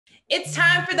It's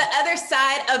time for the other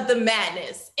side of the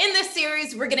madness. In this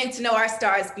series, we're getting to know our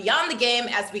stars beyond the game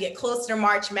as we get closer to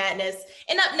March Madness.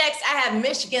 And up next, I have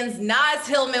Michigan's Naz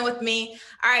Hillmon with me.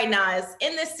 All right, Naz,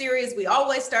 in this series, we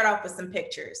always start off with some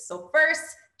pictures. So first,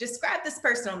 describe this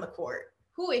person on the court.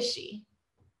 Who is she?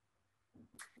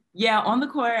 Yeah, on the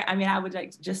court, I mean, I would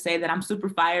like to just say that I'm super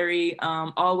fiery,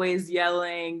 always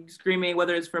yelling, screaming,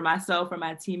 whether it's for myself or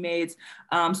my teammates,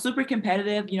 super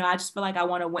competitive. You know, I just feel like I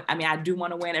want to win. I mean, I do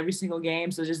want to win every single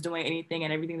game. So just doing anything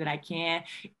and everything that I can,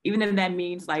 even if that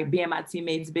means like being my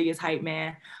teammates' biggest hype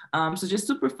man. So just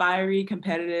super fiery,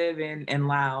 competitive, and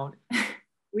loud.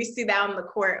 We see that on the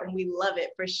court and we love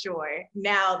it for sure.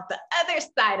 Now, the other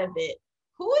side of it.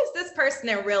 Who is this person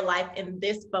in real life in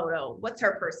this photo? What's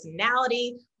her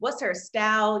personality? What's her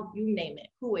style? You name it.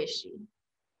 Who is she?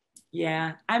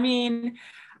 Yeah, I mean,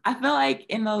 I feel like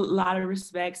in a lot of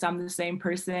respects, I'm the same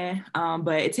person,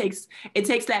 but it takes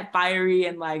that fiery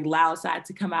and like loud side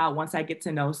to come out once I get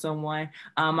to know someone.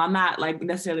 I'm not like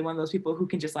necessarily one of those people who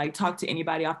can just like talk to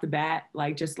anybody off the bat,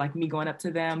 like just like me going up to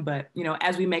them. But you know,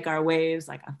 as we make our waves,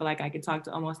 like I feel like I can talk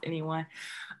to almost anyone.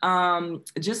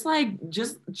 Just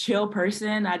chill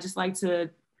person. I just like to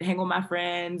hang with my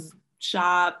friends,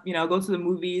 shop, you know, go to the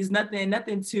movies, nothing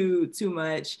too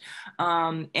much.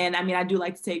 And I mean, I do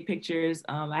like to take pictures.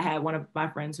 I had one of my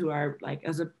friends who are like,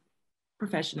 as a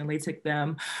professionally took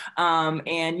them.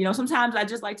 And, you know, sometimes I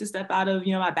just like to step out of,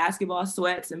 you know, my basketball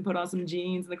sweats and put on some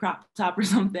jeans and the crop top or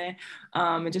something,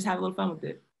 and just have a little fun with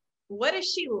it. What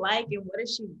is she like and what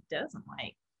is she doesn't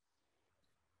like?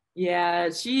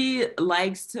 Yeah, she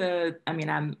likes to, I mean,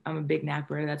 I'm a big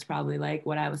napper. That's probably like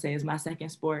what I would say is my second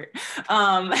sport.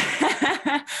 But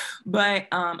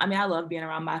I mean, I love being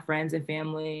around my friends and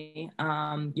family.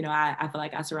 You know, I feel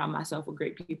like I surround myself with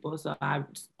great people. So I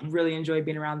really enjoy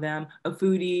being around them. A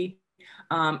foodie.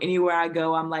 Anywhere I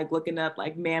go, I'm like looking up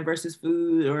like man versus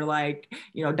food or like,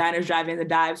 you know, diners, drive-ins, and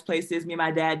dives places. Me and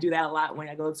my dad do that a lot when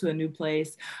I go to a new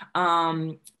place.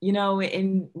 You know,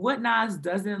 and what Naz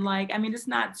doesn't like, I mean, it's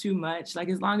not too much. Like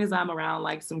as long as I'm around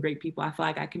like some great people, I feel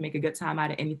like I can make a good time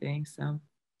out of anything. So.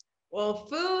 Well,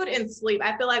 food and sleep,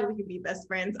 I feel like we could be best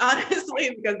friends,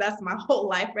 honestly, because that's my whole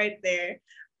life right there.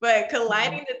 But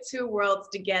colliding the two worlds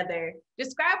together,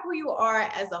 describe who you are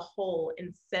as a whole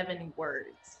in 7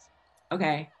 words.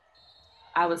 Okay,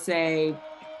 I would say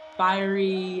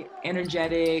fiery,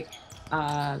 energetic,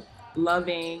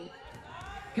 loving,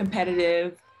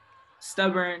 competitive,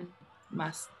 stubborn,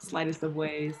 my slightest of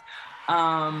ways,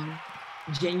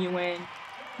 genuine.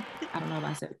 I don't know if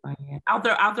I said fun yet.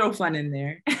 I'll throw fun in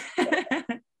there.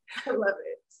 I love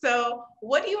it. So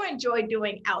what do you enjoy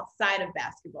doing outside of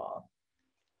basketball?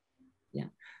 Yeah,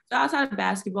 so outside of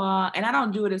basketball, and I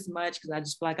don't do it as much because I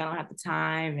just feel like I don't have the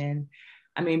time. And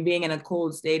I mean, being in a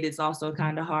cold state, it's also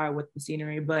kind of hard with the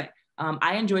scenery, but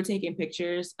I enjoy taking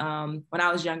pictures. When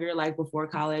I was younger, like before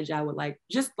college, I would like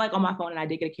just like on my phone, and I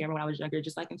did get a camera when I was younger,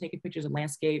 just like I'm taking pictures of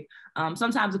landscape,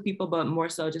 sometimes of people, but more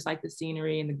so just like the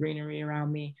scenery and the greenery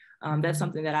around me. That's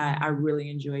something that I really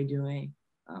enjoy doing.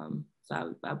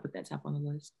 So I would put that top on the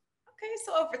list. Okay,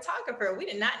 so a photographer, we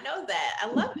did not know that. I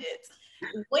love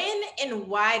it. When and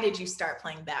why did you start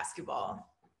playing basketball?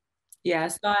 Yeah,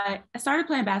 so I started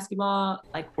playing basketball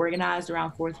like organized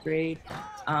around 4th grade,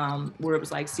 where it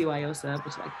was like CYOSA,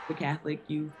 which is like the Catholic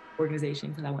youth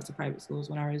organization, because I went to private schools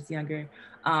when I was younger.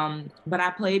 But I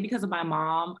played because of my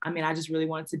mom. I mean, I just really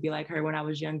wanted to be like her when I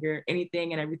was younger.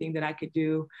 Anything and everything that I could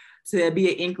do to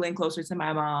be an inkling closer to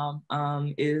my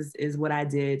mom is what I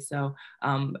did. So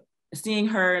seeing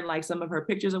her and like some of her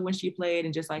pictures of when she played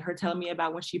and just like her telling me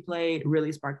about when she played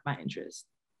really sparked my interest.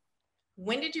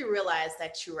 When did you realize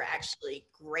that you were actually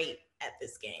great at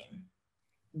this game?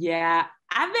 Yeah,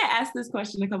 I've been asked this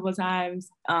question a couple of times,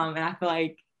 and I feel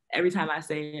like every time I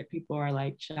say it, people are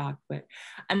like shocked. But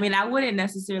I mean, I wouldn't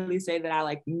necessarily say that I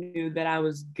like knew that I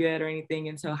was good or anything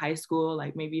until high school,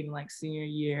 like maybe even like senior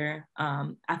year.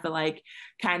 I feel like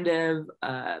kind of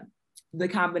the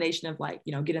combination of like,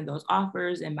 you know, getting those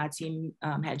offers and my team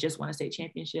had just won a state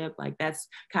championship. Like that's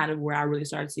kind of where I really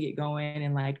started to get going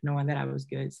and like knowing that I was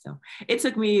good. So it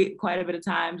took me quite a bit of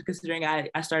time considering I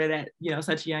started at, you know,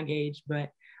 such a young age, but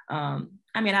I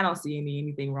mean, I don't see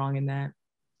anything wrong in that.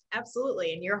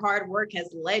 Absolutely. And your hard work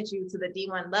has led you to the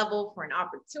D1 level for an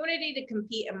opportunity to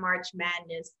compete in March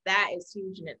Madness. That is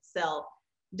huge in itself.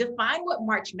 Define what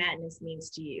March Madness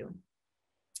means to you.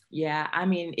 Yeah, I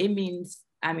mean, it means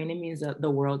the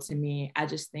world to me. I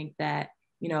just think that,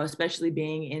 you know, especially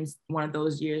being in one of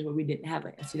those years where we didn't have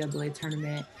an NCAA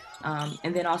tournament,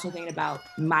 and then also thinking about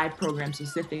my program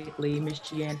specifically,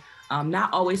 Michigan,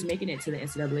 not always making it to the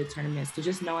NCAA tournaments. So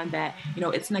just knowing that,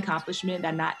 it's an accomplishment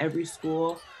that not every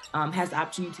school has the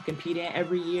opportunity to compete in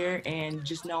every year, and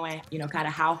just knowing, kind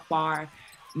of how far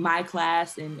my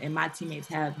class and my teammates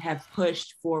have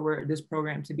pushed forward this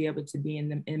program to be able to be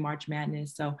in March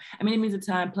Madness. So, I mean, it means a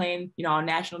ton playing, on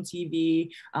national TV,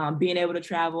 being able to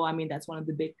travel. I mean, that's one of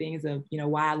the big things of,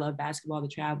 why I love basketball, the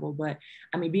travel. But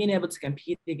I mean, being able to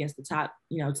compete against the top,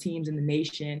 teams in the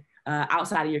nation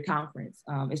outside of your conference,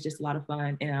 it's just a lot of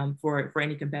fun for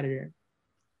any competitor.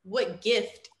 What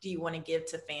gift do you want to give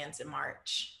to fans in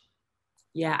March?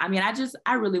 Yeah, I mean,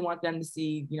 I really want them to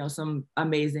see, some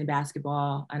amazing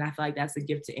basketball. And I feel like that's a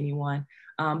gift to anyone.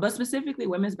 But specifically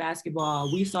women's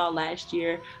basketball, we saw last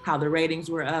year how the ratings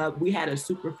were up. We had a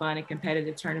super fun and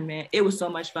competitive tournament. It was so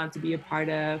much fun to be a part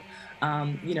of.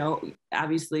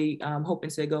 Obviously hoping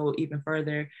to go even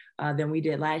further than we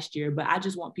did last year. But I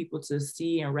just want people to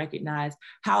see and recognize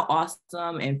how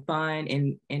awesome and fun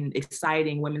and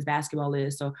exciting women's basketball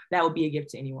is. So that would be a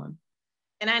gift to anyone.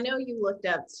 And I know you looked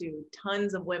up to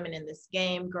tons of women in this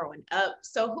game growing up.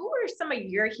 So who are some of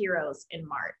your heroes in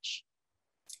March?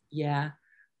 Yeah.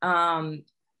 One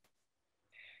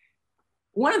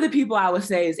of the people I would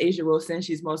say is Asia Wilson.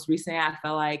 She's most recent. I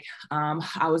felt like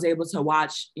I was able to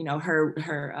watch,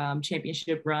 her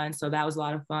championship run. So that was a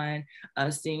lot of fun,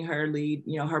 seeing her lead,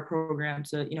 her program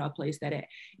to, a place that it,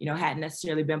 hadn't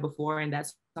necessarily been before. And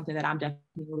that's something that I'm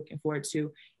definitely looking forward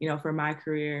to, for my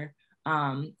career.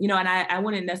 And I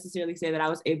wouldn't necessarily say that I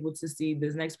was able to see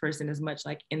this next person as much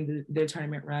like in the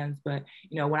tournament runs, but,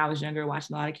 when I was younger,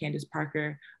 watching a lot of Candace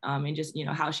Parker and just,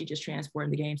 how she just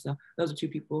transformed the game. So those are two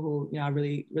people who, I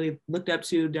really, really looked up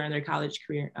to during their college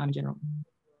career in general.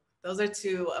 Those are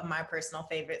two of my personal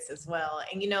favorites as well.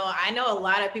 And, I know a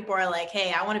lot of people are like,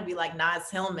 hey, I want to be like Naz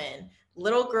Hillmon.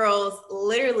 Little girls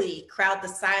literally crowd the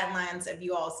sidelines of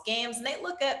you all's games, and they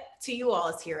look up to you all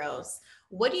as heroes.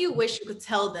 What do you wish you could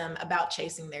tell them about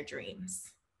chasing their dreams?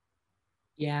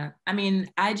 Yeah. I mean,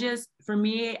 for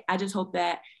me, I just hope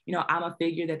that, I'm a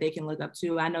figure that they can look up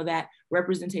to. I know that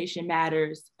representation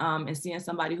matters, and seeing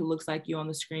somebody who looks like you on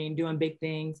the screen doing big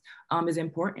things is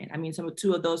important. I mean,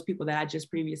 two of those people that I just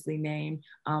previously named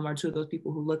are two of those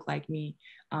people who look like me,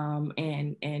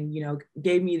 and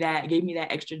gave me that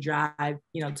extra drive,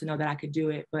 to know that I could do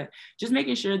it. But just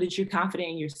making sure that you're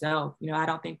confident in yourself. I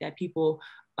don't think that people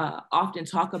often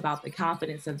talk about the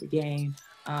confidence of the game,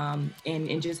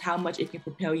 and just how much it can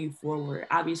propel you forward.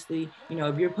 Obviously,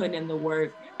 if you're putting in the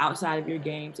work outside of your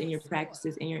games and your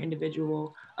practices and your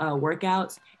individual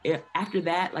workouts, after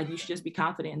that, like, you should just be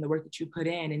confident in the work that you put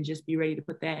in and just be ready to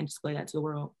put that and display that to the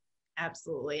world.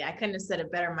 Absolutely. I couldn't have said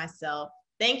it better myself.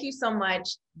 Thank you so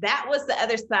much. That was the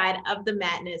other side of the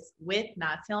madness with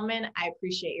Naz Hillmon. I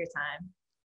appreciate your time.